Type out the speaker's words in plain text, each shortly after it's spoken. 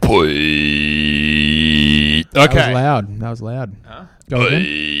Okay. That was loud. Huh? Go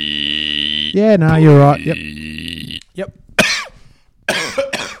again. Yeah, no, you're right. Yep.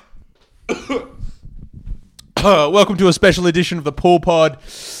 Welcome to a special edition of the Pool Pod.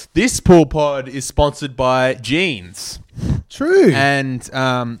 This Pool Pod is sponsored by Jeans. True. And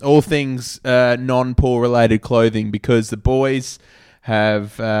all things non-pool related clothing, because the boys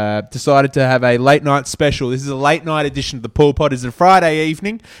have decided to have a late night special. This is a late night edition of the Pool Pod. It's a Friday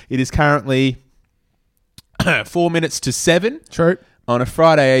evening. It is currently 4 minutes to 7. True. On a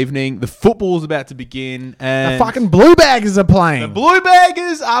Friday evening. The football's about to begin. And the fucking Blue Baggers are playing. The Blue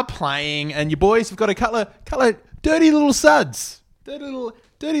Baggers are playing, and your boys have got a couple of dirty little suds.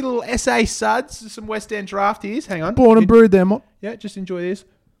 Dirty little SA suds. Some West End draftees. Hang on. Born and brewed them. Yeah, just enjoy this.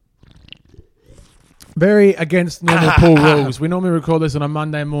 Very against normal pool rules. We normally record this on a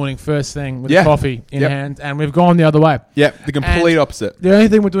Monday morning, first thing, with coffee in hand, and we've gone the other way. Yep, the complete opposite. The only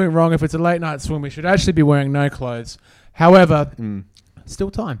thing we're doing wrong, if it's a late night swim, we should actually be wearing no clothes. However, still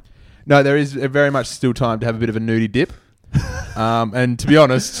time. No, there is very much still time to have a bit of a nudie dip. And to be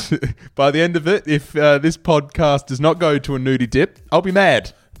honest, by the end of it, if this podcast does not go to a nudie dip, I'll be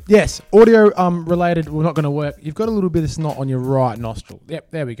mad. Yes, audio related, we're not going to work. You've got a little bit of snot on your right nostril.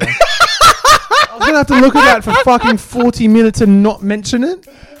 Yep, there we go. I was going to have to look at that for fucking 40 minutes and not mention it.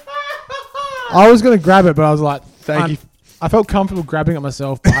 I was going to grab it, but I was like, Thank you. I felt comfortable grabbing it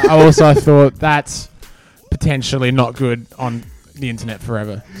myself, but I also thought that's potentially not good on the internet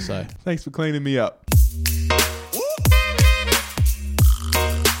forever. So Thanks for cleaning me up.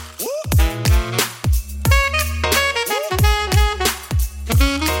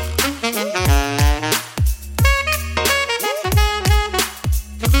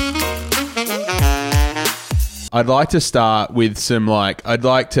 I'd like to start with some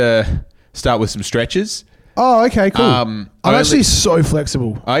stretches. Oh, okay, cool. I'm actually so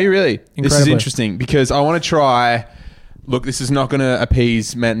flexible. Are you really? Incredibly. This is interesting because I want to try. Look, this is not going to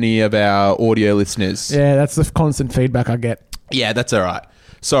appease many of our audio listeners. Yeah, that's the constant feedback I get. Yeah, that's all right.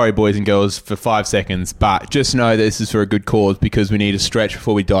 Sorry, boys and girls, for 5 seconds, but just know that this is for a good cause because we need a stretch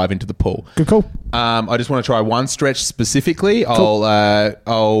before we dive into the pool. Good call. I just want to try one stretch specifically. Cool.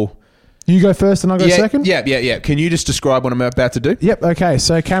 I'll. You go first and I'll go second? Yeah. Can you just describe what I'm about to do? Yep, okay.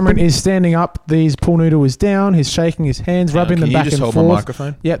 So Cameron is standing up. His pool noodle is down. He's shaking his hands, rubbing them back and forth. Can you just hold my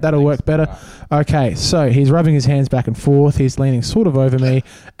microphone? Yep, that'll work better. Okay, so he's rubbing his hands back and forth. He's leaning sort of over me.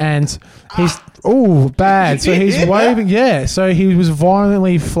 And he's... Oh, bad. So he's waving... Yeah, so he was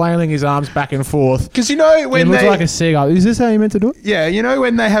violently flailing his arms back and forth. Because you know when it looked like a seagull. Is this how you meant to do it? Yeah, you know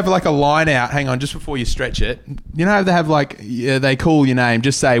when they have like a line out, hang on, just before you stretch it, you know how they have like, they call your name,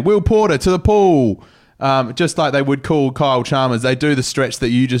 just say, Will Porter to the pool. Just like they would call Kyle Chalmers. They do the stretch that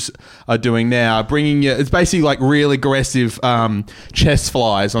you just are doing now, bringing you, it's basically like real aggressive chest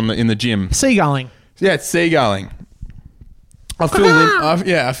flies in the gym. Seagulling. Yeah, it's seagulling. I feel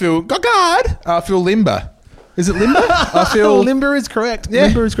limber. Is it limber? I feel limber is correct. Yeah.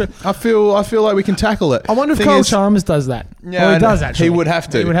 Limber is correct. I feel like we can tackle it. I wonder if Kyle Chalmers does that. Yeah, well, he does actually. He would have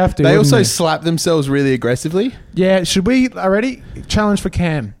to. He would have to. They also slap themselves really aggressively. Yeah, should we already challenge for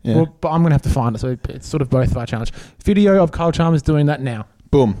Cam? Yeah. Well, but I'm going to have to find it, so it's sort of both of our challenge. Video of Kyle Chalmers doing that now.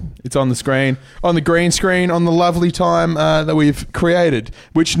 Boom. It's on the screen, on the green screen, on the lovely time that we've created,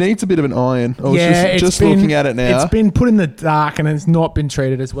 which needs a bit of an iron. I was just looking at it now. It's been put in the dark and it's not been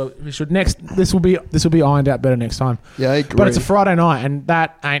treated as well. We should this will be ironed out better next time. Yeah, I agree. But it's a Friday night and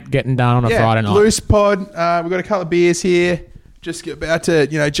that ain't getting done on a Friday night. Loose pod. We've got a couple of beers here. Just about to,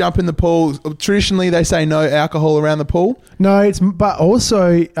 jump in the pool. Traditionally, they say no alcohol around the pool. No, but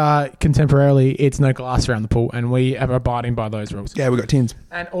also contemporarily, it's no glass around the pool, and we are abiding by those rules. Yeah, we've got tins.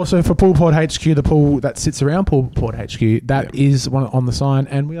 And also for Pool Pod HQ, the pool that sits around Pool Pod HQ, that is one on the sign,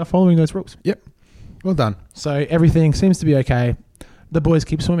 and we are following those rules. Yep. Well done. So everything seems to be okay. The boys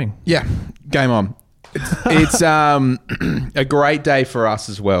keep swimming. Yeah. Game on. It's a great day for us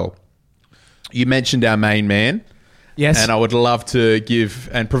as well. You mentioned our main man. Yes. And I would love to give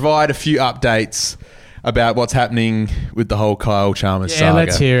and provide a few updates about what's happening with the whole Kyle Chalmers saga. Yeah,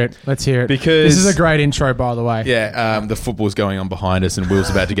 let's hear it. Because this is a great intro, by the way. Yeah, the football's going on behind us and Will's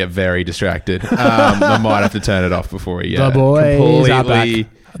about to get very distracted. I might have to turn it off before he completely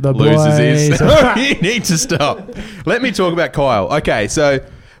loses his... You need to stop. Let me talk about Kyle. Okay, so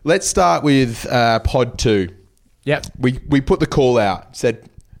let's start with pod 2. Yep. We put the call out, said,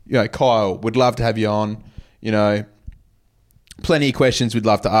 Kyle, would love to have you on, plenty of questions we'd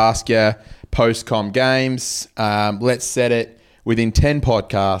love to ask you. Post-com games. Let's set it. within 10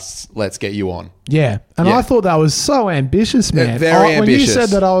 podcasts, let's get you on. Yeah. And I thought that was so ambitious, man. Very ambitious. When you said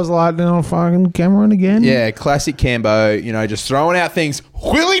that, I was like, no, fucking Cameron again. Yeah, classic Cambo, just throwing out things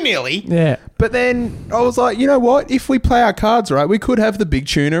willy-nilly. Yeah. But then I was like, you know what? If we play our cards right, we could have the big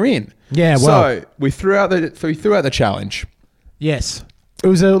tuna in. Yeah, well. So we threw out the challenge. Yes. It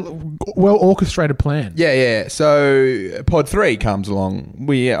was a well-orchestrated plan. Yeah. So pod 3 comes along.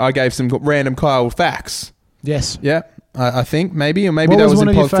 I gave some random Kyle facts. Yes. Yeah. I think maybe that was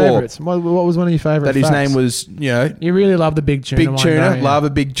in pod 4. What was one of your favourites? That his name was, You really love the big tuna. Big tuna. Love a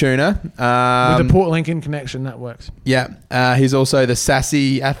big tuna. With the Port Lincoln connection, that works. Yeah. He's also the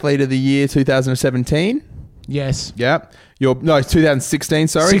Sassy Athlete of the Year 2017. Yes. Yeah. 2016,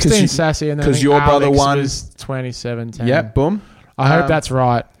 sorry. 16 Sassy, and then because your brother won. Was 2017. Yeah, boom. I hope that's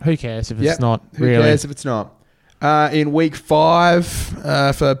right. Who cares if it's not? Really? Who cares if it's not? In week 5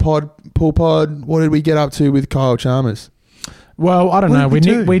 for Pool Pod, what did we get up to with Kyle Chalmers? Well, I don't know.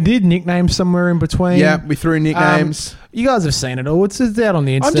 We did nicknames somewhere in between. Yeah, we threw nicknames. You guys have seen it all. It's out on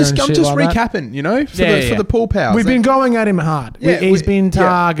the Insta. I'm just recapping, for the Pool Pals. We've been going at him hard. Yeah, he's been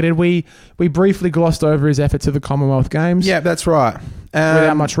targeted. Yeah. We briefly glossed over his efforts at the Commonwealth Games. Yeah, that's right.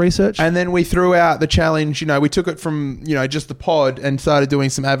 Without much research. And then we threw out the challenge. We took it from, just the pod and started doing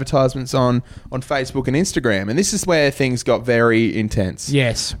some advertisements on Facebook and Instagram. And this is where things got very intense.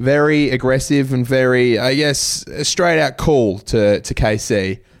 Yes. Very aggressive and very, I guess, a straight out call to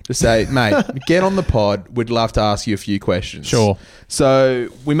KC to say, mate, get on the pod. We'd love to ask you a few questions. Sure. So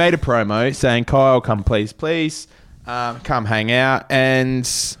we made a promo saying, Kyle, come please, come hang out. And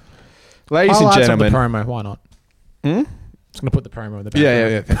ladies and gentlemen. The promo. Why not? Just going to put the promo in the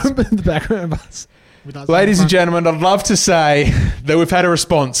background. Yeah. The background. Ladies and gentlemen, I'd love to say that we've had a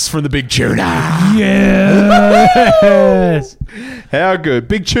response from the Big Tuna. Yes. How good.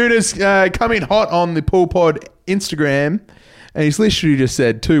 Big Tuna's coming hot on the Pool Pod Instagram, and he's literally just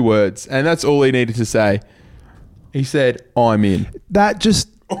said 2 words, and that's all he needed to say. He said, I'm in. That just...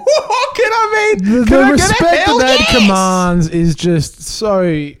 What can I mean? The respect that commands is just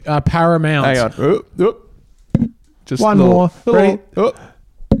so paramount. Hang on. Just one more.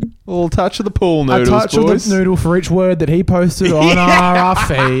 Little touch of the pool noodles, a touch boys. of the noodle for each word that he posted on our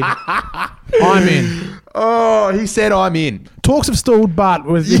feed. I'm in. Oh, he said I'm in. Talks have stalled, but I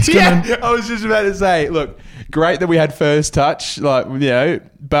was just about to say, look, great that we had first touch, but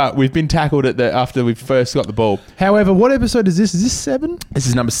we've been tackled after we first got the ball. However, what episode is this? Is this 7? This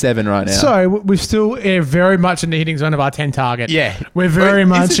is number 7 right now. So we're still very much in the hitting zone of our 10 target. Yeah, we're very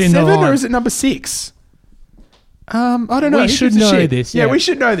much in the line. 7 or is it number 6? I don't know. We should know this. Yeah, we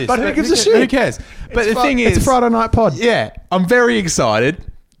should know this. But who gives a shit? Who cares? But the thing is, it's a Friday night pod. Yeah, I'm very excited.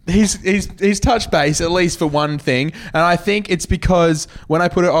 He's touched base at least for one thing, and I think it's because when I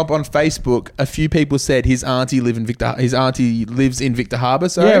put it up on Facebook, a few people said his auntie lives in Victor Harbour.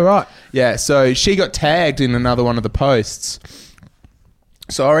 Sorry. Yeah, right. Yeah, so she got tagged in another one of the posts.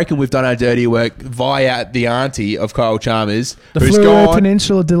 So I reckon we've done our dirty work via the auntie of Kyle Chalmers. The Flurio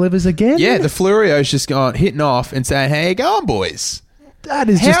Peninsula delivers again? Yeah, the Flurio's just gone hitting off and saying, how you going, boys? That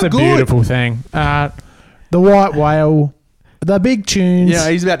is just a beautiful thing. The white whale, the big tunes. Yeah,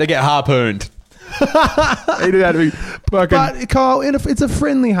 he's about to get harpooned. He's about to be fucking... But, Kyle, it's a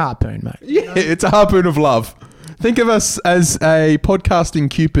friendly harpoon, mate. Yeah, it's a harpoon of love. Think of us as a podcasting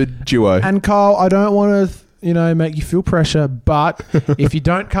Cupid duo. And, Kyle, I don't want to... make you feel pressure, but if you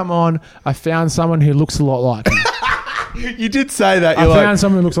don't come on, I found someone who looks a lot like him. You did say that. I found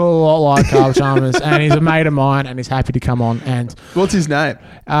someone who looks a lot like Kyle Chalmers, and he's a mate of mine, and he's happy to come on. And what's his name?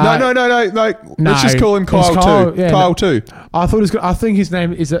 No. Let's just call him Kyle too. Yeah, Kyle too. I think his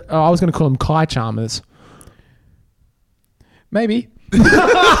name is. I was going to call him Kai Chalmers. Maybe.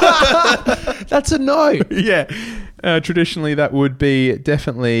 That's a no. Yeah. Traditionally, that would be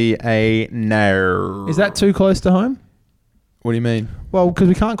definitely a no. Is that too close to home? What do you mean? Well, because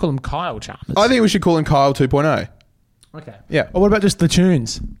we can't call him Kyle Chalmers. I think we should call him Kyle 2.0. Okay. Yeah. Or what about just the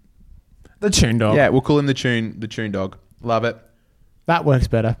tunes? The tune dog. Yeah, we'll call him the tune dog. Love it. That works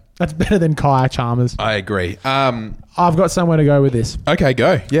better. That's better than Kai Chalmers. I agree. I've got somewhere to go with this. Okay,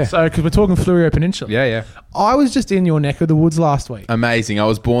 go. Yeah. So, because we're talking Flurio Peninsula. Yeah. I was just in your neck of the woods last week. Amazing. I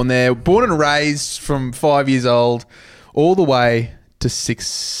was born there. Born and raised from 5 years old all the way to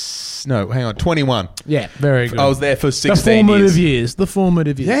 21. Yeah, very good. I was there for 16 years. The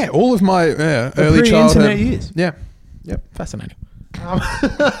formative years. Yeah, all of my early childhood. Pre-internet years. Yeah. Yep. Fascinating.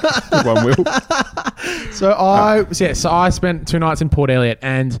 One will. So I spent 2 nights in Port Elliot,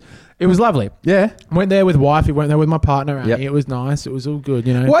 and it was lovely. Yeah. Went there with wifey, went there with my partner, Annie. Yep. It was nice. It was all good,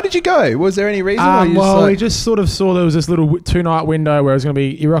 Why did you go? Was there any reason? We just sort of saw there was this little 2-night window where it was going to be,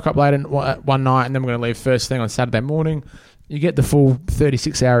 you rock up late one night, and then we're going to leave first thing on Saturday morning. You get the full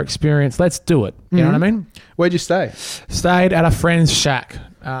 36-hour experience. Let's do it. You know what I mean? Where'd you stay? Stayed at a friend's shack.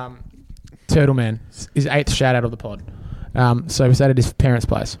 Turtle Man, his 8th shout out of the pod. So we stayed at his parents'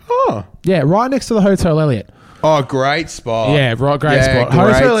 place. Oh. Yeah, right next to the Hotel Elliott. Oh, great spot. Yeah, right, great spot.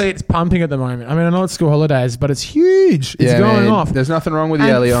 Hotel Elliott's pumping at the moment. I mean, I know it's school holidays, but it's huge. It's going off. There's nothing wrong with the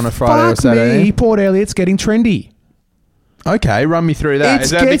Elliott on a Friday or Saturday. Me, Port Elliott's getting trendy. Okay, run me through that.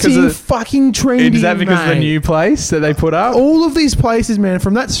 It's getting fucking trendy. Is that because of the new place that they put up? All of these places, man,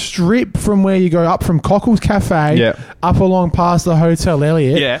 from that strip from where you go up from Cockles Cafe up along past the Hotel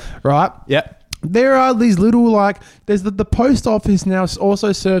Elliott. Yeah. Right? Yep. There are these little, like, there's the post office now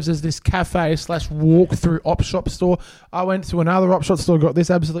also serves as this cafe / walk-through op shop store. I went to another op shop store, got this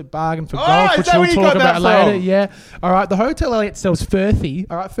absolute bargain for golf, which we'll talk about later. Yeah. All right. The Hotel Elliott sells Furphy.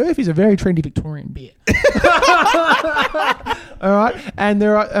 All right. Furphy's a very trendy Victorian beer. All right. And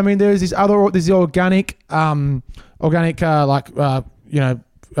there's this other, there's the organic,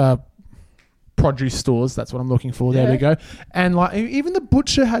 produce stores. That's what I'm looking for. There we go. And like even the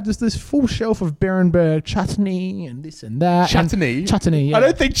butcher had just this full shelf of Berenberg chutney and this and that. Chutney? Chutney, yeah. I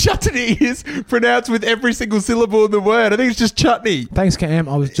don't think chutney is pronounced with every single syllable in the word. I think it's just chutney. Thanks, Cam.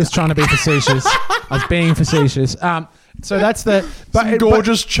 I was just trying to be facetious. I was being facetious. So that's the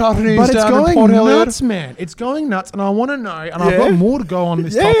gorgeous chutneys. But it's going nuts, man. It's going nuts, and I want to know. And I've got more to go on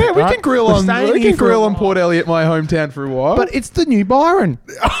this topic. Yeah, we can grill on Port Elliott, my hometown, for a while. But it's the new Byron.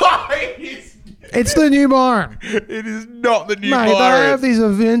 It's the new Byron. It is not the new Byron. They have these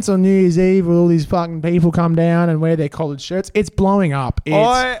events on New Year's Eve where all these fucking people come down and wear their collared shirts. It's blowing up.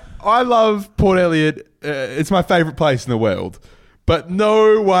 I love Port Elliott. It's my favourite place in the world. But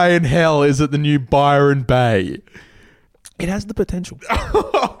no way in hell is it the new Byron Bay. It has the potential.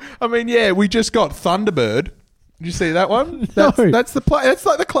 I mean, yeah, we just got Thunderbird. Did you see that one? No. That's the place. That's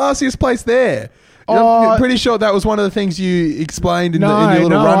like the classiest place there. I'm pretty sure that was one of the things you explained in your little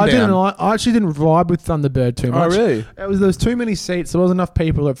rundown. I actually didn't vibe with Thunderbird too much. Oh, really? There was too many seats. There wasn't enough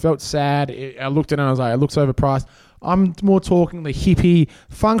people. It felt sad. I looked at it and I was like, it looks overpriced. I'm more talking the hippie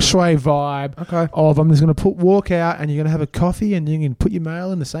feng shui vibe of I'm just going to walk out and you're going to have a coffee and you can put your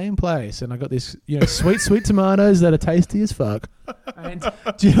mail in the same place. And I got this, sweet tomatoes that are tasty as fuck. And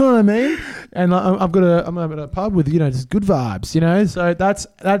do you know what I mean? And I'm at a pub with just good vibes, So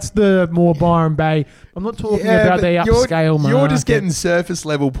that's the more Byron Bay. I'm not talking about the upscale market. You're just getting surface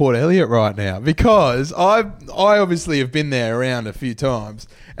level Port Elliott right now because I obviously have been there around a few times,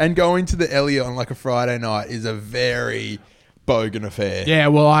 and going to the Elliott on like a Friday night is a very bogan affair. Yeah,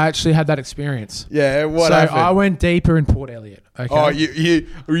 well, I actually had that experience. Yeah, what happened? I went deeper in Port Elliott. Okay. Oh,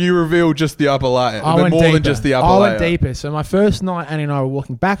 you revealed just the upper layer. I went more deeper. Than just the upper layer. I went deeper. So my first night, Annie and I were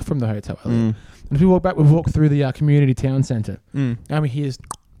walking back from the Hotel Elliott. And as we walk back, we walk through the community town centre. And we hear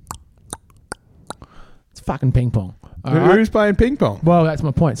it's fucking ping pong. Who's playing ping pong? Well, that's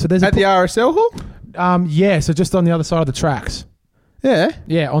my point. So there's at the RSL hall? Yeah, so just on the other side of the tracks. Yeah.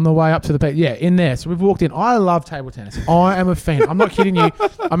 Yeah, on the way up to the... Yeah, in there. So we've walked in. I love table tennis. I am a fan. I'm not kidding you.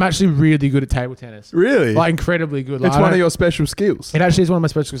 I'm actually really good at table tennis. Really? Like, incredibly good. It's one of your special skills. It actually is one of my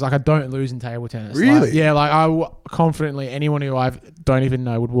special skills. Like, I don't lose in table tennis. Really? I confidently, anyone who I don't even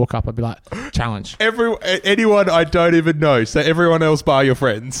know would walk up and be like, challenge. Anyone I don't even know. So everyone else bar your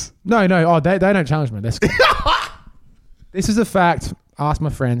friends. No. Oh, they don't challenge me. That's good. This is a fact. Ask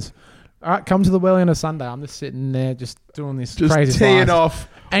my friends. All right, come to the Welly on a Sunday. I'm just sitting there, just doing this crazy just teeing off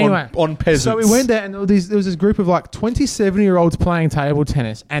on peasants. So we went there, and there was this group of like 27-year-olds playing table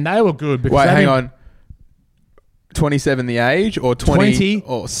tennis, and they were good. Wait, hang on. 27 the age or 20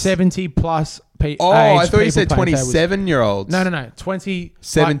 or 70 plus age. I thought you said 27-year-olds. No.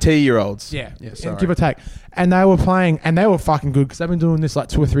 70-year-olds. Yeah, sorry. Give or take. And they were playing, and they were fucking good because they've been doing this like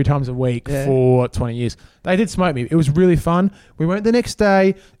 2 or 3 times a week for 20 years. They did smoke me. It was really fun. We went the next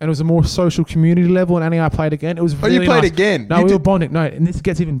day, and it was a more social community level, and Annie and I played again. It was really you played nice. Again? No, we were bonding. No, and this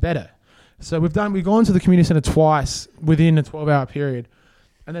gets even better. So we've gone to the community centre twice within a 12-hour period.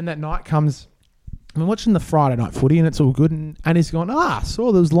 And then that night comes... I'm watching the Friday night footy and it's all good. And he's gone, I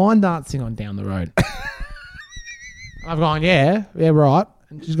saw there was line dancing on down the road. I've gone, yeah, right.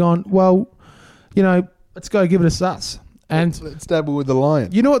 And she's gone, well, let's go give it a sus. And let's dabble with the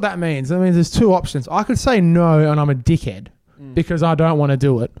lion. You know what that means? That means there's 2 options. I could say no and I'm a dickhead because I don't want to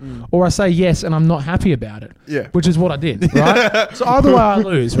do it. Or I say yes and I'm not happy about it. Yeah. Which is what I did, right? So either way I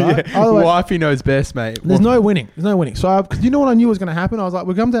lose, right? Yeah. Wifey knows best, mate. There's no winning. So you know what I knew was going to happen? I was like,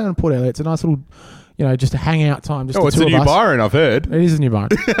 we'll come down and Port Elliott. It's a nice little... just a hangout time. Just it's a new Byron, I've heard. It is a new Byron.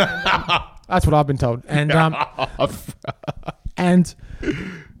 That's what I've been told. And and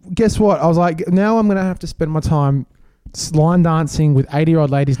guess what? I was like, now I'm going to have to spend my time line dancing with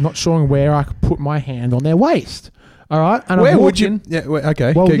 80-year-old ladies, not showing where I could put my hand on their waist. All right. And where would you? Yeah.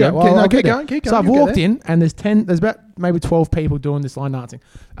 Okay. Well, keep going. Keep going. So I've walked in, and there's about maybe 12 people doing this line dancing,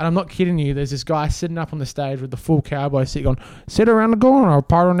 and I'm not kidding you. There's this guy sitting up on the stage with the full cowboy suit, going, "Sit around the corner,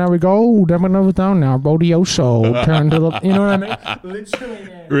 part now we go, down now, rodeo show, turn to the," you know what I mean? Literally.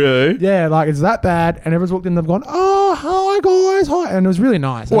 Yeah. Really? Yeah, like it's that bad, and everyone's walked in, they've gone, "Oh, hi guys, hi," and it was really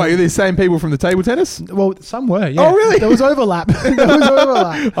nice. What, are these same people from the table tennis? Well, some were. Yeah. Oh, really? There was overlap.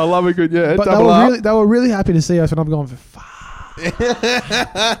 I love a good But they were really happy to see us, and I'm going, fuck.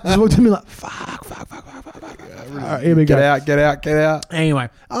 They looked at me like, fuck. All right, here we go. Get out. Anyway,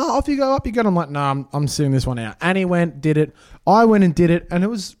 off you go, up you go. I'm like, no, I'm seeing this one out. Annie went, did it. I went and did it, and it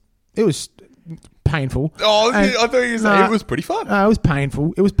was painful. Oh, I thought you were saying it was pretty fun. It was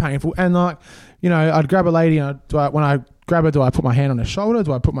painful. And like, you know, I'd grab a lady, and when I grab her, do I put my hand on her shoulder?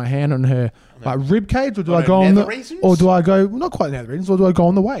 Do I put my hand on her like rib cage, or do I go on the reasons? Or do I go not quite nether regions, or do I go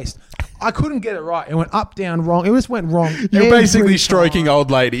on the waist? I couldn't get it right. It went up, down, wrong. It just went wrong. You're basically stroking old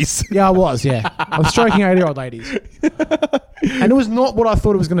ladies. Yeah, I was. Yeah, I was stroking 80-year-old ladies, and it was not what I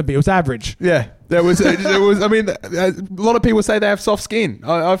thought it was going to be. It was average. Yeah, there was. I mean, a lot of people say they have soft skin.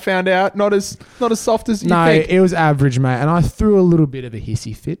 I found out not as soft as you think. No, it was average, mate. And I threw a little bit of a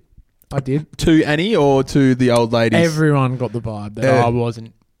hissy fit. I did. To Annie or to the old ladies? Everyone got the vibe that I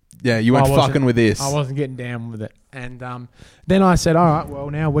wasn't. Yeah, you weren't fucking with this. I wasn't getting down with it. And then I said, all right, well,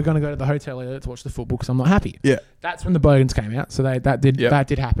 now we're going to go to the hotel to watch the football because I'm not happy. Yeah. That's when the Bogans came out. So that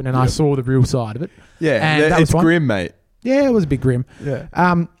did happen. And I saw the real side of it. Yeah, and it's grim, mate. Yeah, it was a bit grim. Yeah.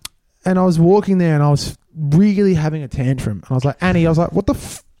 And I was walking there and I was really having a tantrum. And I was like, Annie, I was like, what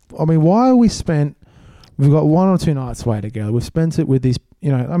the why are we spent... We've got 1 or 2 nights away together. We've spent it with these,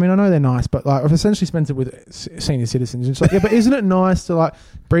 you know, I mean, I know they're nice, but like I've essentially spent it with senior citizens. And she's like, yeah, but isn't it nice to like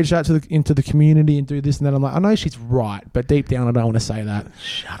breach out into the community and do this and that? I'm like, I know she's right, but deep down I don't want to say that.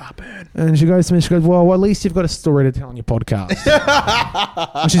 Shut up, Ern. And she goes to me, well, at least you've got a story to tell on your podcast.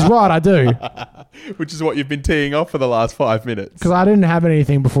 And she's right, I do. Which is what you've been teeing off for the last 5 minutes. Because I didn't have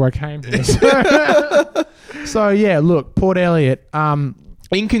anything before I came here. So yeah, look, Port Elliot,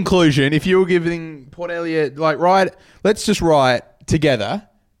 in conclusion, if you were giving Port Elliot, let's just write together,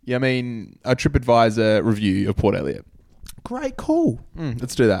 a TripAdvisor review of Port Elliot. Great call.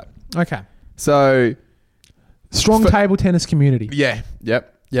 Let's do that. Okay. So... Strong table tennis community. Yeah.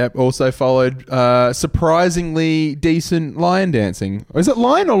 Yep. Also followed surprisingly decent lion dancing. Is it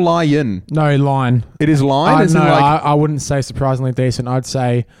lion or lion? No, lion. It is lion? I wouldn't say surprisingly decent. I'd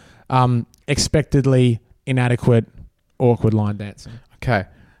say expectedly inadequate, awkward line dancing. Okay.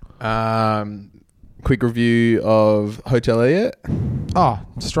 Quick review of Hotel Elliot. Oh,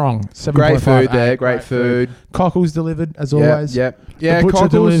 strong. 7.5. Great food there. Great food. Cockles delivered as always. Yep. Yeah, the butcher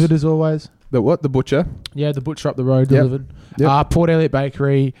cockles delivered as always. The what? The butcher? Yeah, the butcher up the road delivered. Yep. Port Elliot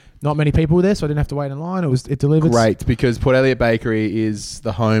Bakery. Not many people were there, so I didn't have to wait in line. It delivered. Great, because Port Elliot Bakery is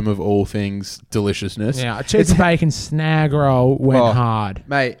the home of all things deliciousness. Yeah, a cheese and bacon snag roll went hard.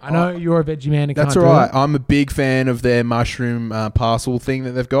 Mate, I know you're a veggie man. That's all right. I'm a big fan of their mushroom parcel thing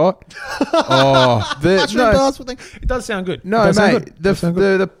that they've got. Mushroom parcel thing. It does sound good. No, mate.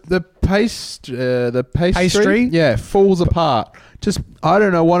 The pastry, yeah, falls apart. Just, I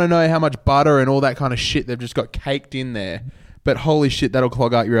don't know, want to know how much butter and all that kind of shit they've just got caked in there. But holy shit, that'll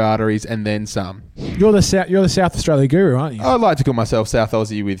clog up your arteries and then some. You're the South Australia guru, aren't you? I'd like to call myself South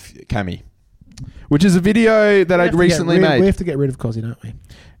Aussie with Cammy, which is a video that I recently made. We have to get rid of Cozzy, don't we?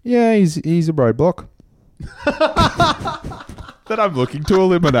 Yeah, he's a roadblock that I'm looking to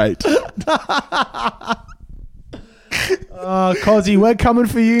eliminate. Cozzy, we're coming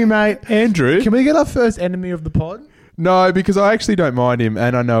for you, mate. Andrew, can we get our first enemy of the pod? No, because I actually don't mind him,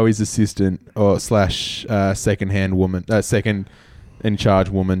 and I know his assistant or / second-hand woman, second in charge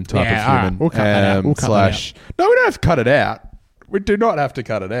woman type of human. Right. We'll cut that out. No, we don't have to cut it out. We do not have to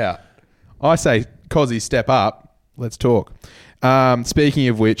cut it out. I say, Cozzy, step up. Let's talk. Speaking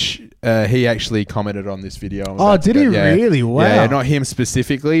of which, he actually commented on this video. Oh, did he really? Wow. Yeah, not him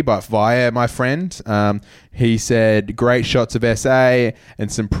specifically, but via my friend. He said, great shots of SA and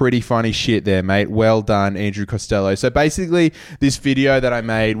some pretty funny shit there, mate. Well done, Andrew Costello. So basically, this video that I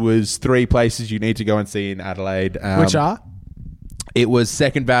made was 3 places you need to go and see in Adelaide. Which are? It was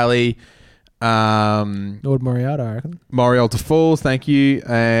Second Valley, Lord Morialta, I reckon. Morialta Falls, thank you,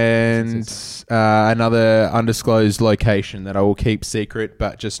 and another undisclosed location that I will keep secret,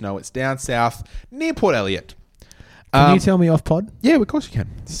 but just know it's down south near Port Elliot. Can you tell me off pod? Yeah, of course you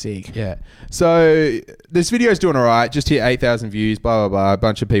can. Sick. Yeah. So this video is doing all right. Just hit 8,000 views, blah, blah, blah. A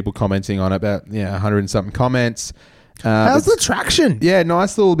bunch of people commenting on it, about 100 and something comments. How's the traction? Yeah,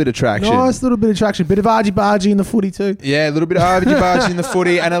 nice little bit of traction. Bit of argy-bargy in the footy too. Yeah, a little bit of argy-bargy in the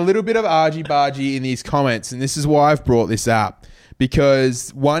footy and a little bit of argy-bargy in these comments. And this is why I've brought this up.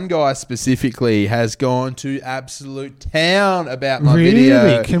 Because one guy specifically has gone to absolute town about my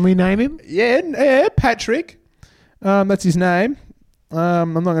video. Can we name him? Yeah, Patrick. That's his name.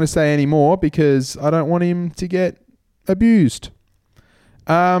 I'm not going to say any more because I don't want him to get abused.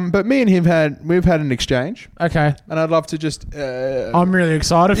 But me and him we've had an exchange. Okay. And I'd love to just... I'm really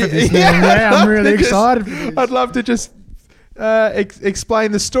excited for this. I'm really excited for this. I'd love to just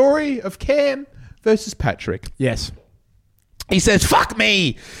explain the story of Cam versus Patrick. Yes. He says, fuck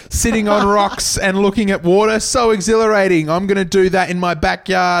me, sitting on rocks and looking at water. So exhilarating. I'm going to do that in my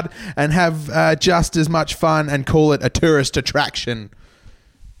backyard and have just as much fun and call it a tourist attraction.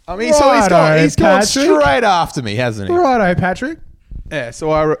 I mean, he's gone straight after me, hasn't he? Righto, Patrick. Yeah,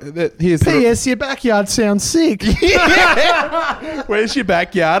 so here's P.S. Your backyard sounds sick. Yeah. Where's your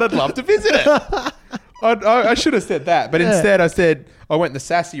backyard? I'd love to visit it. I should have said that, but instead I went the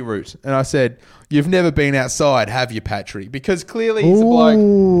sassy route and I said, you've never been outside, have you, Patrick? Because clearly he's a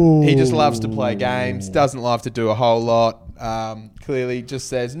bloke. He just loves to play games, doesn't love to do a whole lot. Clearly just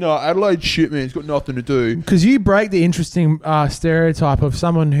says, no, Adelaide shit, man. It's got nothing to do. Because you break the interesting stereotype of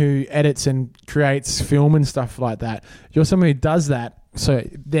someone who edits and creates film and stuff like that. You're someone who does that. So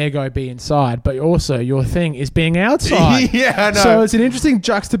there go be inside, but also your thing is being outside. Yeah, I know. So it's an interesting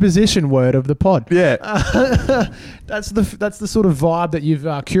juxtaposition word of the pod. Yeah, that's the sort of vibe that you've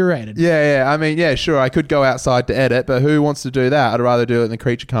curated. Yeah. I mean, yeah, sure. I could go outside to edit, but who wants to do that? I'd rather do it in the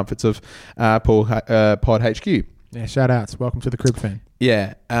creature comforts of Pod HQ. Yeah, shout outs. Welcome to the Crib Fan.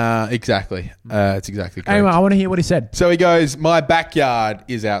 Yeah, exactly. It's exactly correct. Anyway, I want to hear what he said. So he goes, my backyard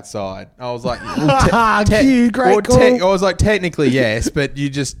is outside. I was like, great call. I was like, technically yes, but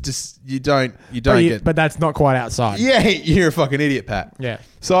you you don't get. But that's not quite outside. Yeah, you're a fucking idiot, Pat. Yeah.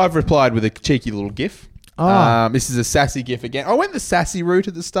 So I've replied with a cheeky little GIF. Oh. This is a sassy GIF again. I went the sassy route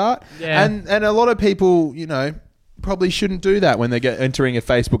at the start. Yeah. And a lot of people, probably shouldn't do that when they get entering a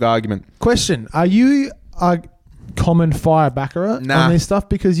Facebook argument. Question: are you a common firebacker on this stuff?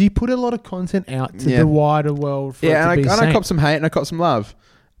 Because you put a lot of content out to the wider world for it to be seen. I cop some hate and I cop some love.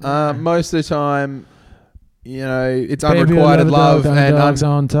 Most of the time, it's unrequited love. And dogs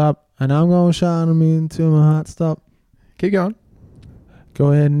on top, and I'm going to shine them into my heart stop. Keep going.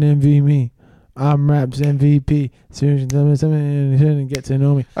 Go ahead and envy me. I'm Raps MVP. Soon as you tell me something, you shouldn't get to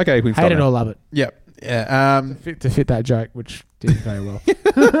know me. Okay, we can hate it or love it. Yep. Yeah. To fit that joke, which didn't very well.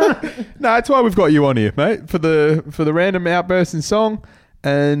 No, that's why we've got you on here, mate. For the random outbursts in song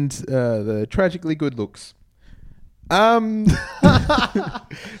and the tragically good looks. So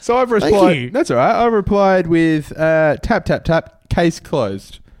I've replied. Thank you. That's all right. I replied with tap tap tap, case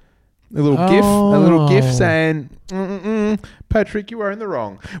closed. A little gif saying, Patrick, you are in the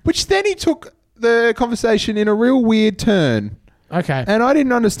wrong. Which then he took the conversation in a real weird turn. Okay. And I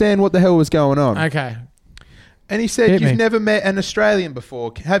didn't understand what the hell was going on. Okay. And he said, you've never met an Australian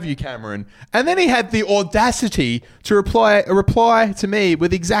before, have you, Cameron? And then he had the audacity to reply to me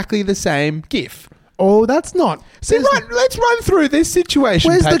with exactly the same GIF. Oh, that's not... See, let's run through this situation,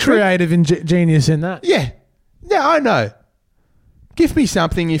 Where's Patrick. the creative genius in that? Yeah. Yeah, I know. Give me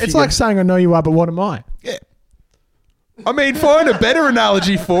something if It's like saying, I know you are, but what am I? Yeah. I mean, find a better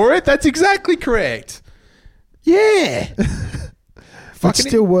analogy for it. That's exactly correct. Yeah. It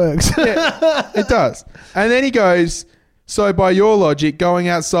still works. Yeah, it does. And then he goes, so by your logic, going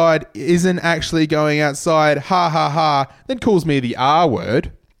outside isn't actually going outside. Ha, ha, ha. Then calls me the R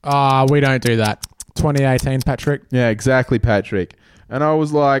word. We don't do that. 2018, Patrick. Yeah, exactly, Patrick. And I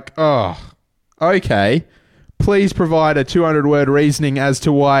was like, oh, okay. Please provide a 200-word reasoning as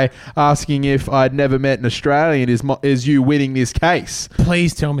to why asking if I'd never met an Australian is you winning this case.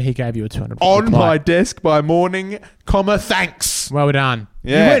 Please tell me he gave you a 200-word On reply. My desk by morning, thanks. Well done.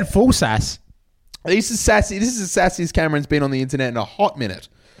 Yeah. You went full sass. This is sassy. This is as sassy as Cameron's been on the internet in a hot minute.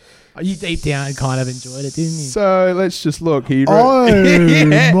 You deep down kind of enjoyed it, didn't you? So let's just look. My.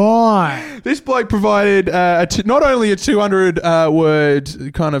 This bloke provided not only a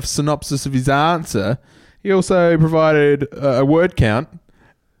 200-word kind of synopsis of his answer, he also provided a word count.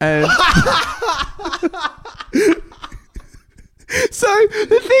 And so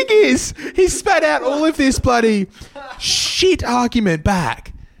the thing is, he spat out all of this bloody shit argument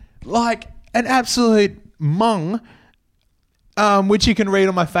back. Like an absolute mung. Which you can read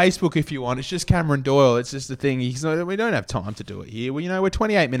on my Facebook if you want. It's just Cameron Doyle. It's just the thing. We don't have time to do it here. We're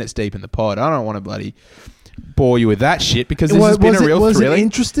 28 minutes deep in the pod. I don't want to bloody bore you with that shit because this has been a real thrilling. Was it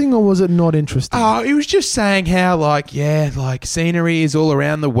interesting or was it not interesting? Oh, he was just saying how, like scenery is all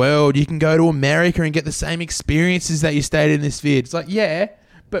around the world. You can go to America and get the same experiences that you stayed in this vid. It's like, yeah,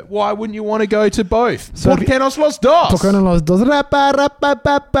 but why wouldn't you want to go to both? So ¿Por qué no los dos?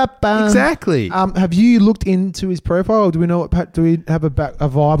 Exactly. Have you looked into his profile? Or do we know do we have a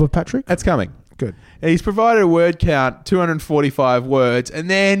vibe of Patrick? That's coming. Good. He's provided a word count, 245 words, and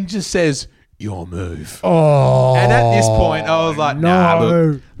then just says, your move. Oh. And at this point, I was like, nah, no.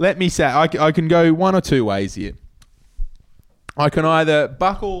 look, let me say, I can go one or two ways here. I can either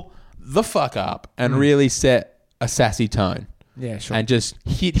buckle the fuck up and really set a sassy tone. Yeah, sure. And just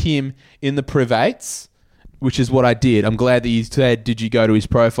hit him in the privates, which is what I did. I'm glad that you said, did you go to his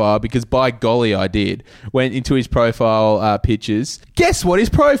profile? Because by golly, I did. Went into his profile pictures. Guess what his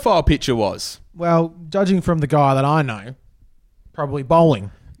profile picture was? Well, judging from the guy that I know, probably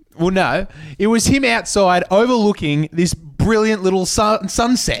bowling. Well, no. It was him outside overlooking this brilliant little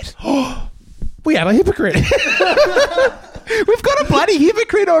sunset. We had a hypocrite. We've got a bloody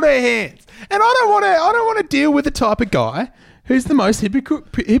hypocrite on our hands. And I don't want to deal with the type of guy who's the most hypocritical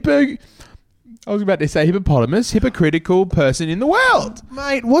person in the world.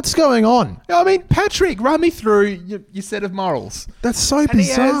 Mate, what's going on? I mean, Patrick, run me through your set of morals. That's so and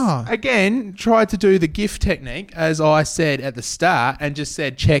bizarre. He has, again, tried to do the GIF technique, as I said at the start, and just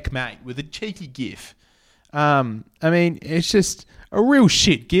said checkmate with a cheeky GIF. I mean, it's just a real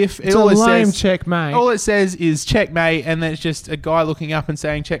shit GIF. It's a lame checkmate. All it says is checkmate, and then it's just a guy looking up and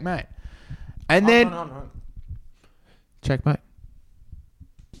saying checkmate. And then... No. Checkmate.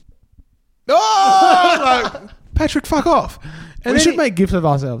 Oh, Patrick, fuck off! And we should make gifs of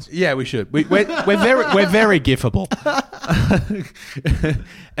ourselves. Yeah, we should. We're very gifable.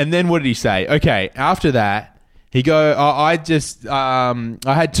 And then what did he say? Okay, after that, he go. I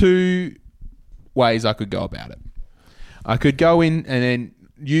had two ways I could go about it. I could go in and then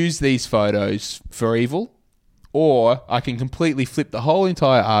use these photos for evil, or I can completely flip the whole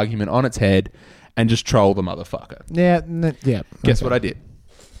entire argument on its head and just troll the motherfucker. Yeah. Guess what I did?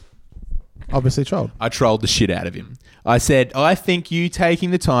 Obviously trolled. I trolled the shit out of him. I said, I think you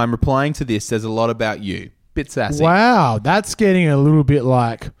taking the time replying to this says a lot about you. Bit sassy. Wow, that's getting a little bit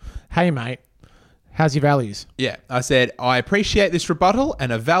like, hey, mate, how's your values? Yeah. I said, I appreciate this rebuttal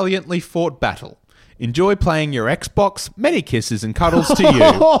and a valiantly fought battle. Enjoy playing your Xbox. Many kisses and cuddles to you.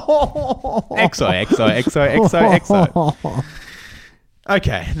 XO.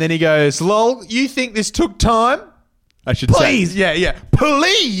 Okay. Then he goes, lol, you think this took time? I should Please. say. Yeah.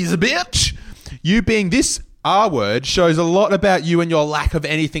 Please, bitch. You being this R word shows a lot about you and your lack of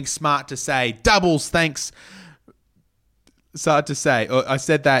anything smart to say. Doubles, thanks. Hard to say. I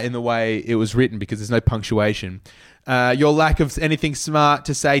said that in the way it was written because there's no punctuation. Your lack of anything smart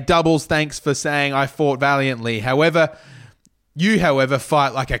to say. Doubles, thanks for saying I fought valiantly. However, fight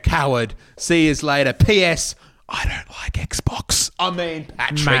like a coward. See you later. P.S. I don't like Xbox. I mean,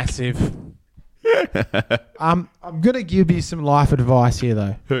 Patrick. Massive. I'm going to give you some life advice here,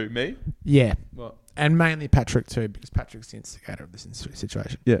 though. Who, me? Yeah. What? And mainly Patrick, too, because Patrick's the instigator of this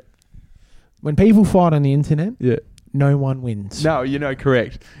situation. Yeah. When people fight on the internet, yeah, no one wins. No,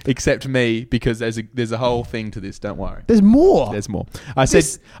 correct. Except me, because there's a whole thing to this. Don't worry. There's more. I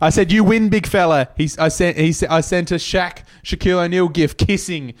said you win, big fella. I sent a Shaquille O'Neal gif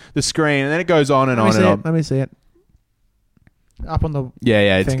kissing the screen, and then it goes on and on and on. Let me see it. Up on the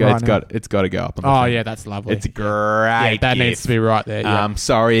it's got to go up on the thing. Yeah, that's lovely. It's great. Yeah, that needs to be right there. Yeah.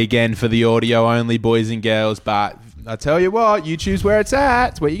 Sorry again for the audio only, boys and girls, but I tell you what, YouTube's where it's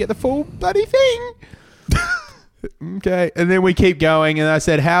at. It's where you get the full bloody thing. Okay, and then we keep going, and I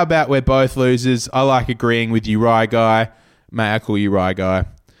said, how about we're both losers? I like agreeing with you, Rye Guy. May I call you Rye Guy?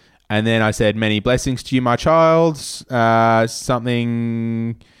 And then I said, many blessings to you, my child.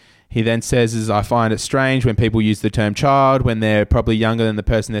 Something he then says is, I find it strange when people use the term child when they're probably younger than the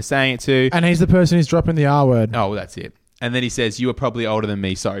person they're saying it to. And he's the person who's dropping the R word. Oh, well, that's it. And then he says, you are probably older than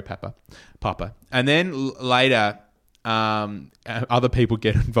me. Sorry, Papa. And then later... other people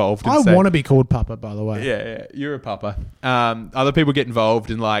get involved. I want to be called Papa, by the way. Yeah, you're a Papa. Other people get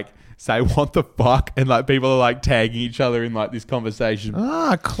involved and say what the fuck, and people are tagging each other in this conversation.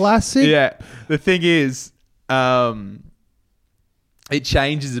 Classic. Yeah. The thing is, it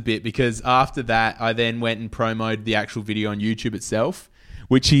changes a bit because after that, I then went and promoted the actual video on YouTube itself,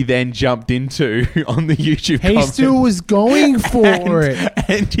 which he then jumped into on the YouTube He still was going for it.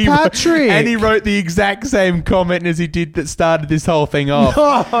 Patrick! And he wrote the exact same comment as he did that started this whole thing off.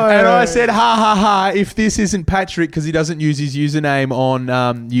 No. And I said, ha, ha, ha, if this isn't Patrick, because he doesn't use his username on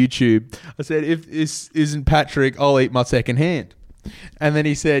YouTube, I said, if this isn't Patrick, I'll eat my second hand. And then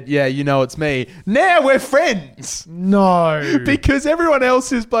he said, yeah, you know it's me. Now we're friends. No. Because everyone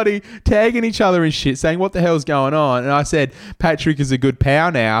else is bloody tagging each other and shit, saying, what the hell's going on? And I said, Patrick is a good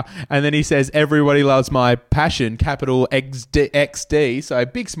pal now. And then he says, everybody loves my passion, capital XD. So a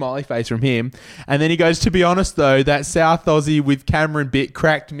big smiley face from him. And then he goes, to be honest, though, that South Aussie with Cameron bit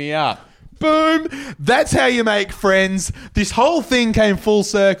cracked me up. Boom. That's how you make friends. This whole thing came full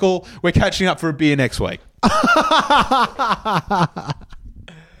circle. We're catching up for a beer next week.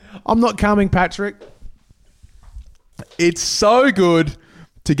 I'm not coming, Patrick. It's so good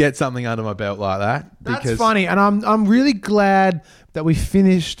to get something under my belt like that. That's funny, and I'm really glad that we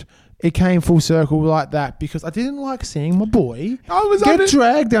finished. It came full circle like that because I didn't like seeing my boy get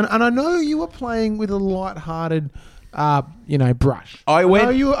dragged down. And I know you were playing with a light-hearted, brush. I know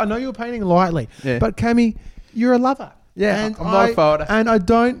you were painting lightly, but Cammy, you're a lover. Yeah, and I'm not a photo. And I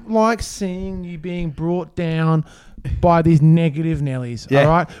don't like seeing you being brought down by these negative Nellies, all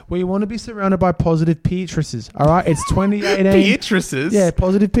right? We want to be surrounded by positive Peatresses, all right? It's 2018. Peatresses? Yeah,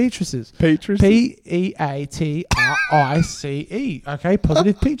 positive Peatresses. Peatresses? Peatrice, okay?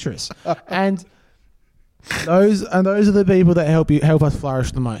 Positive Peatress. And those are the people that help us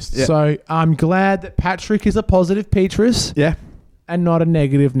flourish the most. Yeah. So I'm glad that Patrick is a positive Peatress. Yeah. And not a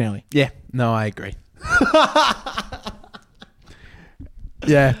negative Nelly. Yeah. No, I agree.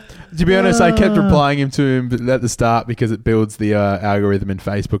 Yeah. To be honest, I kept replying to him at the start because it builds the algorithm in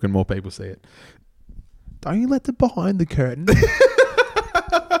Facebook and more people see it. Don't you let the behind the curtain.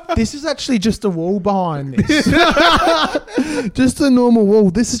 This is actually just a wall behind this. Just a normal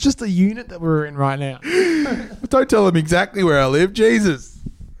wall. This is just a unit that we're in right now. Don't tell them exactly where I live. Jesus.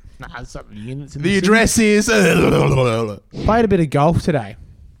 Nah, some units in the address is... Played a bit of golf today.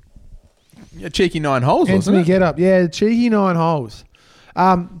 A cheeky 9 holes, wasn't it? Get up. Yeah, cheeky 9 holes.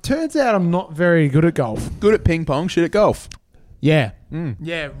 Turns out I'm not very good at golf. Good at ping pong, shit at golf. Yeah.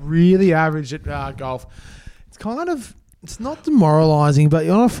 Yeah, really average at golf. It's not demoralising, but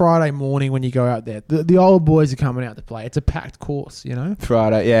on a Friday morning when you go out there, the old boys are coming out to play. It's a packed course, you know?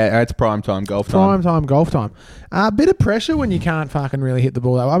 Friday, yeah, it's prime time golf time. Prime time golf time. A bit of pressure when you can't fucking really hit the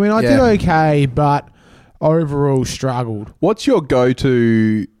ball that way. I mean, I did okay, but overall struggled. What's your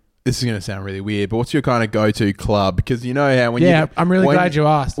go-to... This is going to sound really weird, but what's your kind of go-to club? Because you know how when I'm really glad you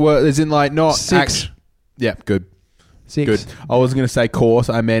asked. Well, as in like not... 6. Yeah, good. 6. Good. I wasn't going to say course.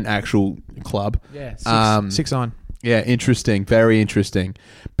 I meant actual club. Yeah, 6 on. Yeah, interesting. Very interesting.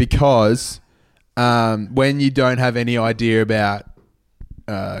 Because when you don't have any idea about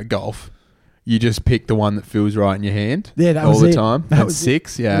golf, you just pick the one that feels right in your hand. Yeah, that all was the it. time. That's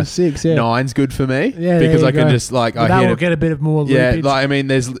 6. Yeah, it was 6. Yeah, 9's good for me. Yeah, because I can go. just like that will get a bit of more. Yeah, loopage. like I mean,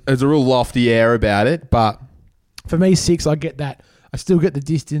 there's a real lofty air about it, but for me, 6, I get that. I still get the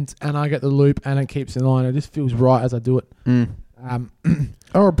distance and I get the loop, and it keeps in line. It just feels right as I do it.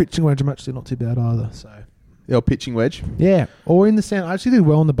 Or a pitching wedge, I'm actually not too bad either. So. The old pitching wedge. Yeah, or in the sand. I actually did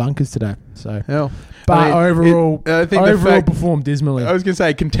well in the bunkers today. So, but I mean, overall, performed dismally. I was going to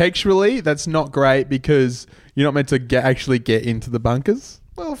say contextually, that's not great because you're not meant to actually get into the bunkers.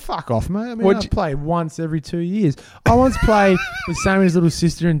 Well, fuck off, mate. I mean, I play once every 2 years. I once played with Sammy's little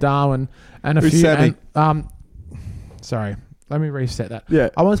sister in Darwin, and a few. Sammy? Sorry. Let me reset that. Yeah.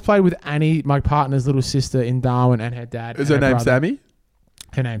 I once played with Annie, my partner's little sister in Darwin, and her dad. Is her name brother. Sammy?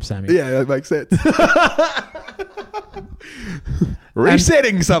 Her name's Sammy. Yeah, that makes sense.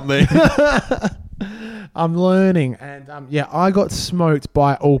 Resetting something. I'm learning, and I got smoked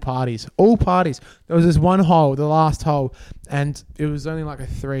by all parties. All parties. There was this one hole, the last hole, and it was only like a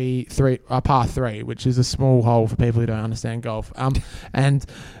par 3, which is a small hole for people who don't understand golf. And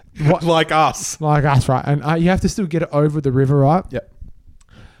like us, right? And you have to still get it over the river, right? Yep.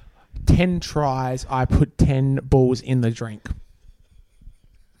 10 tries, I put 10 balls in the drink.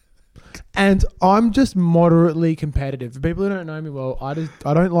 And I'm just moderately competitive. For people who don't know me well, I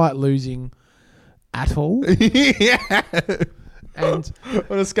don't like losing at all. Yeah. And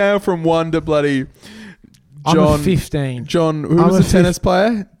on a scale from 1 to bloody John, I'm a 15. John, who was the tennis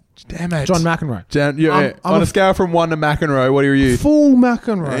player? Damn it. John McEnroe. On a scale from 1 to McEnroe, what are you? Full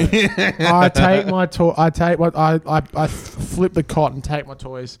McEnroe. I flip the cot and take my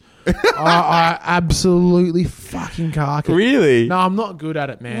toys. I absolutely fucking cark it. Really? No, I'm not good at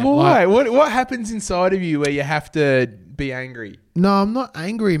it, man. Why? What happens inside of you where you have to be angry? No, I'm not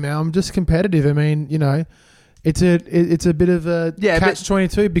angry, man. I'm just competitive. I mean, you know, it's a bit of a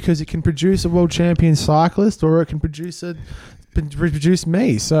catch-22 because it can produce a world champion cyclist or it can produce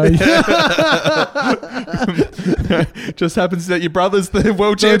me. So just happens that your brother's the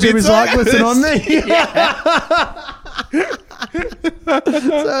world champion cyclist and on me.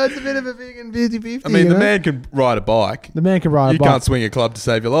 it's a bit of a big and 50-50. I mean, the man can ride a bike. The man can ride a bike. You can't swing a club to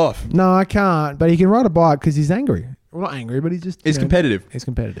save your life. No, I can't. But he can ride a bike because he's angry. Well, not angry, but he's just... He's competitive. He's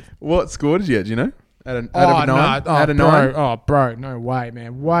competitive. What score did you get, do you know? Out of 9? Out of 9? Oh, bro. No way,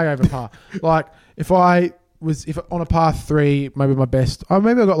 man. Way over par. Like, if on a par 3, maybe my best...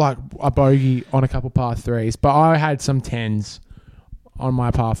 maybe I got like a bogey on a couple par 3s, but I had some 10s on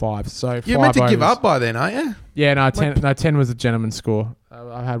my par 5s. So you're meant to give up by then, aren't you? Yeah, no, 10 was a gentleman's score.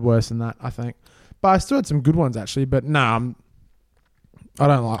 I've had worse than that, I think. But I still had some good ones, actually. But no,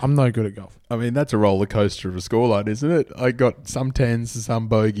 I'm no good at golf. I mean, that's a roller coaster of a scoreline, isn't it? I got some 10s, some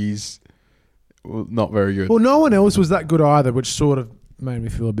bogeys. Well, not very good. Well, no one else was that good either, which sort of made me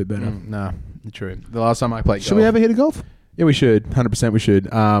feel a bit better. No, true. The last time I played golf... Should we ever hit a golf? Yeah, we should. 100% we should.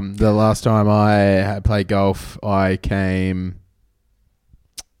 The last time I had played golf, I came...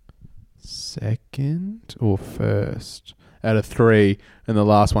 second or first out of 3, and the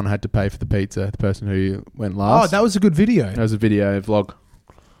last one had to pay for the pizza. The person who went last. Oh, that was a good video. That was a video vlog.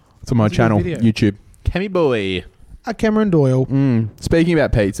 It's on my channel, YouTube. Cammy Boy. Cameron Doyle. Speaking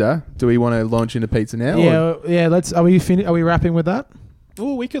about pizza, do we want to launch into pizza now? Yeah. Let's. Are we wrapping with that?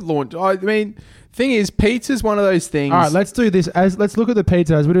 Oh, we could launch. I mean, thing is, pizza's one of those things. All right, let's do this. Let's look at the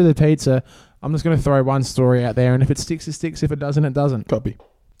pizza. As we do the pizza, I'm just going to throw one story out there, and if it sticks, it sticks. If it doesn't, it doesn't. Copy.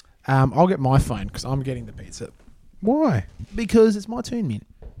 I'll get my phone because I'm getting the pizza. Why? Because it's my turn, man.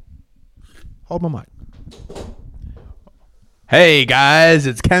 Hold my mic. Hey guys,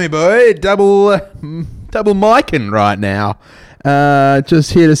 it's Cammy Boy, double micing right now.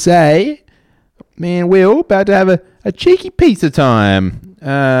 Just here to say, man, Will, about to have a cheeky pizza time.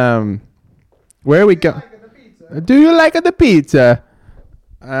 Where are we going? Do you like the pizza?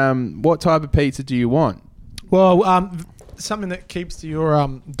 What type of pizza do you want? Well, something that keeps to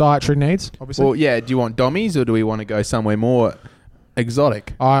your dietary needs, obviously. Well, yeah. Do you want Dommies or do we want to go somewhere more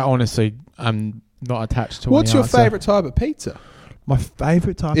exotic? I honestly am not attached to. What's your favourite type of pizza? My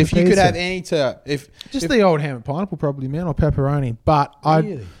favourite type of pizza. If you could have any type, the old ham and pineapple, probably, man, or pepperoni. But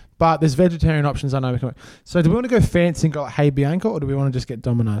but there's vegetarian options. I know. So do we want to go fancy and go like Hey Bianca, or do we want to just get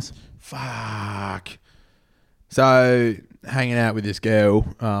Domino's? Fuck. So hanging out with this girl,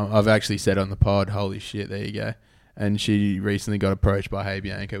 I've actually said on the pod, holy shit, there you go. And she recently got approached by Hey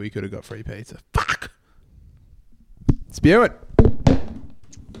Bianca. We could have got free pizza. Fuck. Spew it.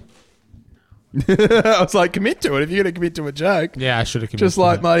 I was like, commit to it. If you're going to commit to a joke. Yeah, I should have committed. Just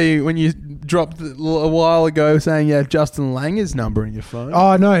like, Muddy, when you dropped a while ago saying you have Justin Langer's number in your phone.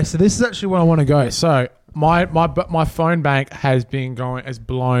 Oh, no. So this is actually where I want to go. So my phone bank has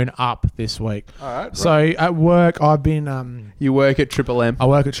blown up this week. All right. So at work, I've been... you work at Triple M. I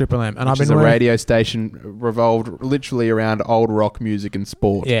work at Triple M. And I've been a radio station revolved literally around old rock music and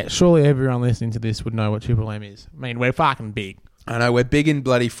sport. Yeah, surely everyone listening to this would know what Triple M is. I mean, we're fucking big. I know, we're big in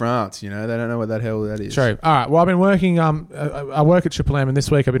bloody France, you know. They don't know what that hell that is. True. All right. Well, I've been working... I work at Triple M, and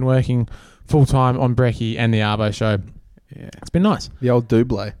this week I've been working full-time on Brekkie and the Arvo show. Yeah. It's been nice. The old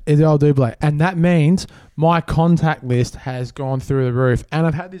double. It's the old double. And that means my contact list has gone through the roof. And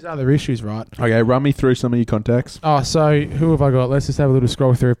I've had these other issues, right? Okay, run me through some of your contacts. Oh, so who have I got? Let's just have a little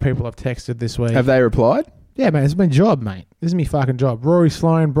scroll through of people I've texted this week. Have they replied? Yeah, man. It's my job, mate. This is my fucking job. Rory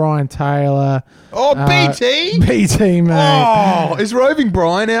Sloan, Brian Taylor. Oh, BT? BT, mate. Oh, is Roving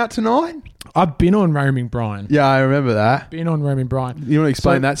Brian out tonight? I've been on Roaming Brian. Yeah, I remember that. Been on Roaming Brian. You want to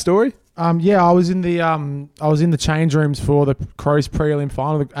explain that story? Yeah, I was in the change rooms for the Crows prelim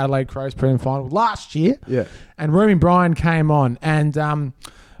final, the Adelaide Crows prelim final last year. Yeah. And Roaming Brian came on, and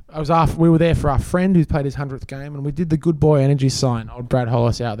we were there for our friend who's played his 100th game, and we did the good boy energy sign. Old Brad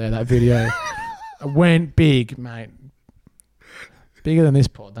Hollis out there, that video went big, mate. Bigger than this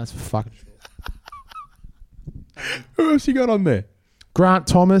pod. That's for fucking sure. Who else you got on there? Grant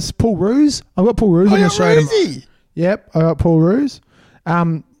Thomas, Paul Roos. I've got Paul Roos. Oh, Roosy. Yep, I got Paul Roos.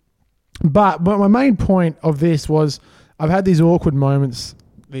 But my main point of this was I've had these awkward moments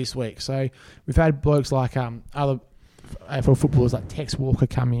this week. So we've had blokes like other AFL footballers like Tex Walker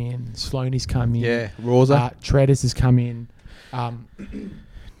come in, Sloaney's come in. Yeah, Rosa. Treaders has come in.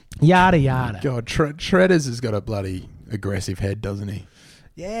 Yada, yada. God, Treaders has got a bloody aggressive head, doesn't he?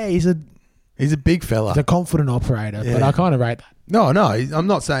 Yeah, he's a big fella. He's a confident operator, but I kind of rate that. No, I'm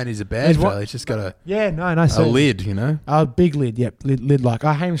not saying he's a bad fella. He's just got a lid, you know? A big lid, yep. Lid like.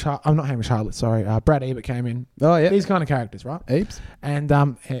 I'm not Hamish Hartlett, sorry. Brad Ebert came in. Oh, yeah. These kind of characters, right? Eaps. And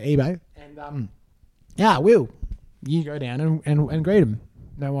eBay. And Will, you go down and greet him.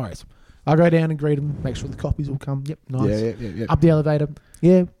 No worries. I'll go down and greet him, make sure the copies will come. Yep, nice. Yeah. Up the elevator.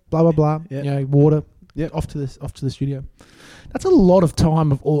 Yeah, blah, blah, blah. Yep. You know, water. Yep. Off to the studio. That's a lot of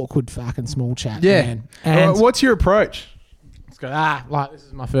time of awkward fucking small chat, yeah. man. And what's your approach? go, this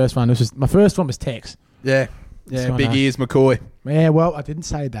is my first one. My first one was Tex. Yeah. Yeah, big ears McCoy. Yeah, well, I didn't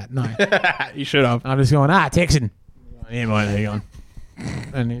say that, no. You should have. I'm just going, texting. Yeah, mate, how you going?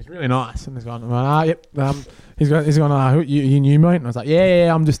 And he's really nice. And he's going, yep. He's going, you new, mate? And I was like,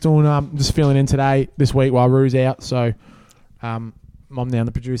 yeah, I'm just doing, just filling in today, this week while Rue's out. So, I'm now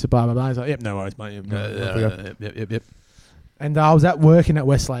the producer, blah, blah, blah. He's like, yep, no worries, mate. Yep. And I was working at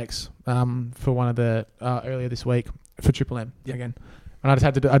West Lakes for one of the, earlier this week for Triple M again. And I just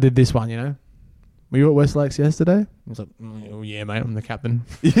had to I did this one, you know. Were you at West Lakes yesterday? I was like, oh, yeah, mate, I'm the captain.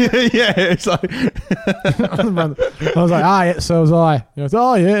 yeah, it's like... I was like, yeah, so was I. He goes,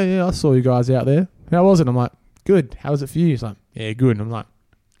 oh, yeah, I saw you guys out there. How was it? I'm like, good. How was it for you? He's like, yeah, good. And I'm like,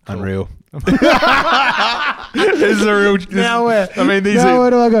 cool. Unreal. This is a real... Now where? I mean, these now are...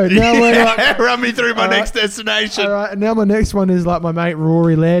 where do I go? Now where do I... Run me through my next destination. All right, and now my next one is like my mate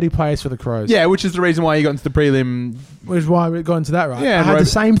Rory Laird, who plays for the Crows. Yeah, which is the reason why you got into the prelim. Which is why we got into that, right? Yeah, I had the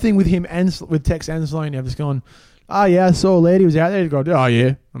same thing with him and with Tex and Sloaney. I've just gone, oh, yeah, I saw Laird, he was out there. He'd go, oh,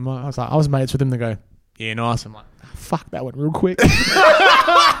 yeah. I was mates with him. They go, yeah, nice. I'm like, fuck, that went real quick.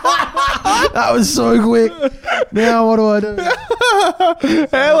 That was so quick. Now what do I do?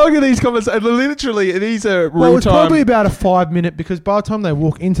 How long are these conversations? Literally, these are real well, it's time. probably about a 5 minute, because by the time they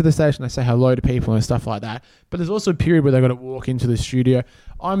walk into the station, they say hello to people and stuff like that. But there's also a period where they've got to walk into the studio.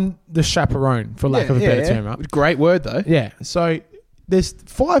 I'm the chaperone, for lack of a better term, right? Great word, though. Yeah. So there's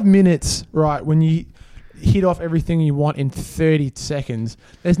 5 minutes, right, when you hit off everything you want in 30 seconds.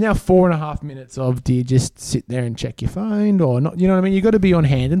 There's now 4.5 minutes of, do you just sit there and check your phone or not? You know what I mean? You got to be on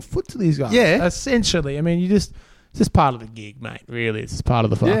hand and foot to these guys. Yeah. Essentially. I mean, it's just part of the gig, mate. Really, it's just part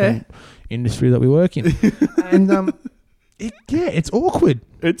of the fucking industry that we work in. And it's awkward.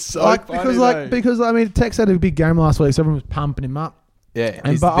 It's so funny, because I mean, Tex had a big game last week, so everyone was pumping him up. Yeah,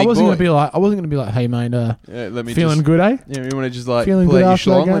 but I wasn't gonna be like, hey mate, let me feeling good, eh? Yeah, you want to just like feeling pull good out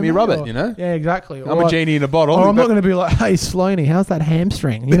your after schlong, let me rub it, you know? Yeah, exactly. I'm a genie in a bottle. Or I'm not going to be like, hey Sloaney, how's that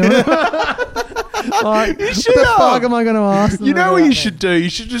hamstring? You know, like, you what the fuck am I going to ask them? You know what you should do? You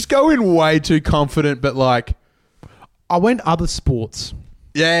should just go in way too confident, but like, I went other sports.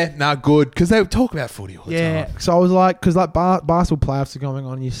 Yeah, good. Because they talk about footy all the time. Yeah, so I was like, because like basketball playoffs are going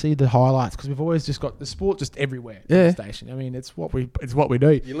on, you see the highlights, because we've always just got the sport just everywhere. Yeah, the station. I mean, it's what we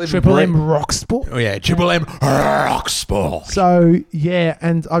do. Triple M rock sport. Oh yeah, Triple M rock sport. So yeah,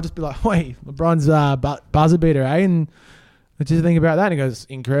 and I'll just be like, wait, LeBron's buzzer beater, eh? And what do you think about that? And he goes,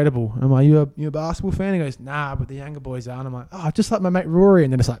 incredible. And I'm like, you a basketball fan? He goes, nah, but the younger boys are. And I'm like, oh, just like my mate Rory.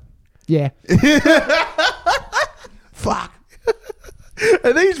 And then it's like, yeah. Fuck.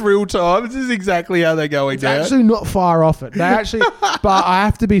 Are these real time? This is exactly how they're going down. It's actually not far off it. They actually, but I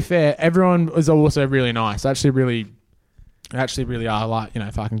have to be fair. Everyone is also really nice. Actually, really are like, you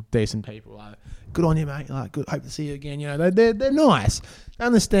know, fucking decent people. Like, good on you, mate. Like, good. Hope to see you again. You know, they're nice. They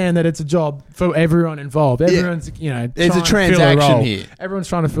understand that it's a job for everyone involved. Everyone's, you know, there's a transaction here. Everyone's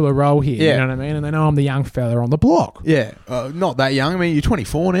trying to fill a role here. Yeah. You know what I mean? And they know I'm the young fella on the block. Yeah, not that young. I mean, you're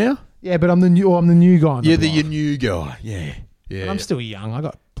 24 now. Yeah, but I'm the new guy. You're the new guy. Yeah. Yeah. And I'm still young. I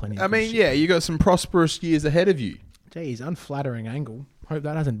got plenty of shit. Yeah, you got some prosperous years ahead of you. Jeez, unflattering angle. Hope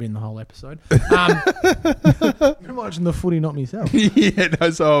that hasn't been the whole episode. I'm watching the footy, not myself. Yeah,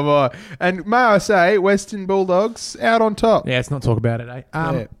 no, so am I. And may I say, Western Bulldogs out on top. Yeah, let's not talk about it, eh?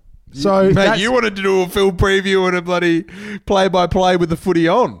 Yeah. So, mate, you wanted to do a film preview and a bloody play-by-play with the footy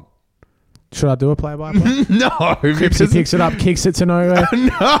on. Should I do a play-by-play? No. Cripsy picks it up, kicks it to nowhere.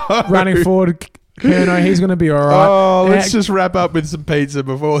 No. Running forward. Kerno, he's going to be all right. Oh, let's just wrap up with some pizza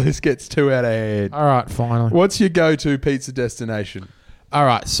before this gets too out of hand. All right, finally. What's your go-to pizza destination? All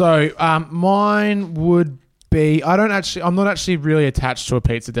right, so mine would be... I'm not actually really attached to a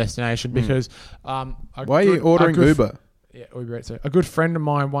pizza destination because... Why are you ordering Uber? Yeah, Uber Eats. A good friend of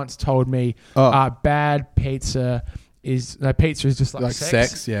mine once told me bad pizza is just like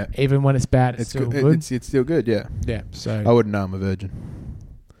sex. Yeah. Even when it's bad, it's still good. It's still good, yeah. Yeah, so... I wouldn't know, I'm a virgin.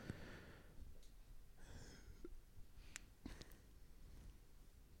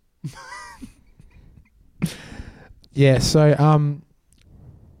 Yeah, so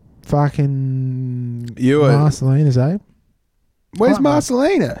fucking you Marcelina's, eh? Where's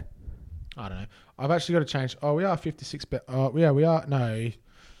Marcelina? I don't know. I've actually got to change. Oh, we are 56. Oh, yeah, we are. No,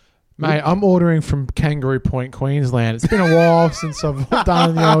 mate, I'm ordering from Kangaroo Point, Queensland. It's been a while since I've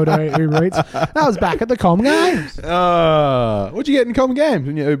done the old Uber Eats. That was back at the Com Games. What'd you get in Com Games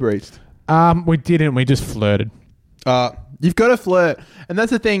when you Uber Eats? We didn't. We just flirted. You've got to flirt. And that's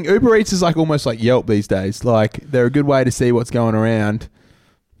the thing. Uber Eats is like almost like Yelp these days. Like, they're a good way to see what's going around.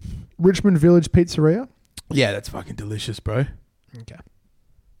 Richmond Village Pizzeria. Yeah, that's fucking delicious, bro. Okay.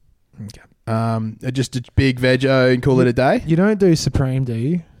 Just a big veggie and call it a day? You don't do supreme, do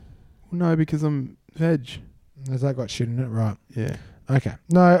you? No, because I'm veg. Has that got shit in it? Right. Yeah. Okay.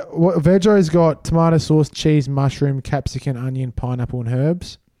 No, Vego's got tomato sauce, cheese, mushroom, capsicum, onion, pineapple, and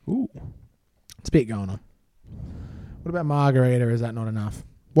herbs. Ooh. It's a bit going on. What about margarita? Is that not enough?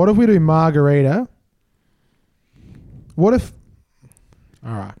 What if we do margarita? What if...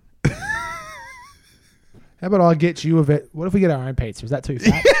 All right. How about I get you what if we get our own pizza? Is that too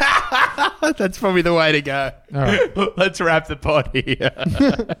fat? That's probably the way to go. All right. Let's wrap the pod here.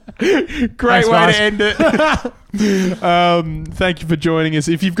 Great Thanks, way guys. to end it. Thank you for joining us.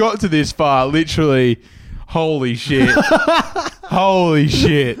 If you've got to this far, literally, holy shit. Holy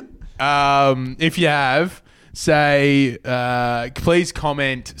shit. If you have, please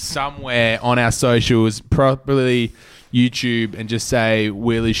comment somewhere on our socials, probably YouTube, and just say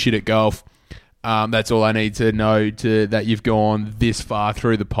Wheelie shit at golf. That's all I need to know that you've gone this far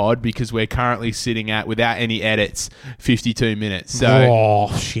through the pod, because we're currently sitting at, without any edits, 52 minutes. So,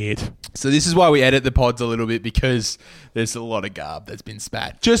 shit. So this is why we edit the pods a little bit, because there's a lot of garb that's been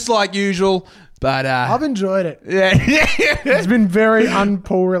spat, just like usual. But I've enjoyed it. Yeah, it's been very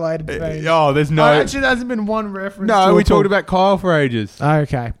unpool related things. Oh, there's no. Actually, there hasn't been one reference. No, we talked about Kyle for ages.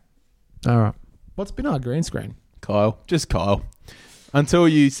 Okay, all right. What's been our green screen? Kyle, just Kyle. Until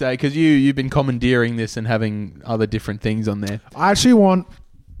you say, because you've been commandeering this and having other different things on there. I actually want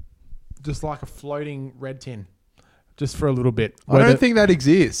just like a floating red tin, just for a little bit. I don't think that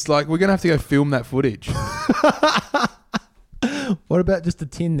exists. Like, we're gonna have to go film that footage. What about just a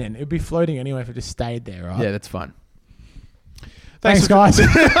tin then? It'd be floating anyway if it just stayed there, right? Yeah, that's fun. Thanks guys.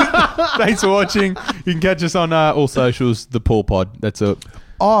 Thanks for watching. You can catch us on all socials, the Pool Pod. That's it.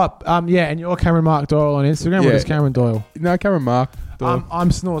 Oh, yeah, and you're Cameron Mark Doyle on Instagram. What is Cameron Doyle? No, Cameron Mark Doyle. I'm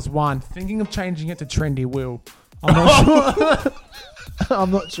Snores1. Thinking of changing it to Trendy Will. I'm not sure.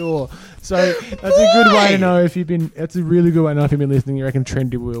 I'm not sure. So that's a good way to know if you've been. That's a really good way to know if you've been listening. You reckon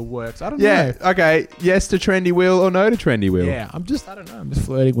Trendy Will works? I don't know. Yeah. Okay. Yes to Trendy Will or no to Trendy Will? Yeah. I don't know. I'm just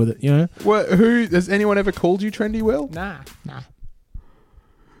flirting with it. You know. Who has anyone ever called you Trendy Will? Nah.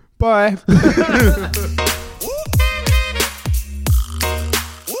 Bye.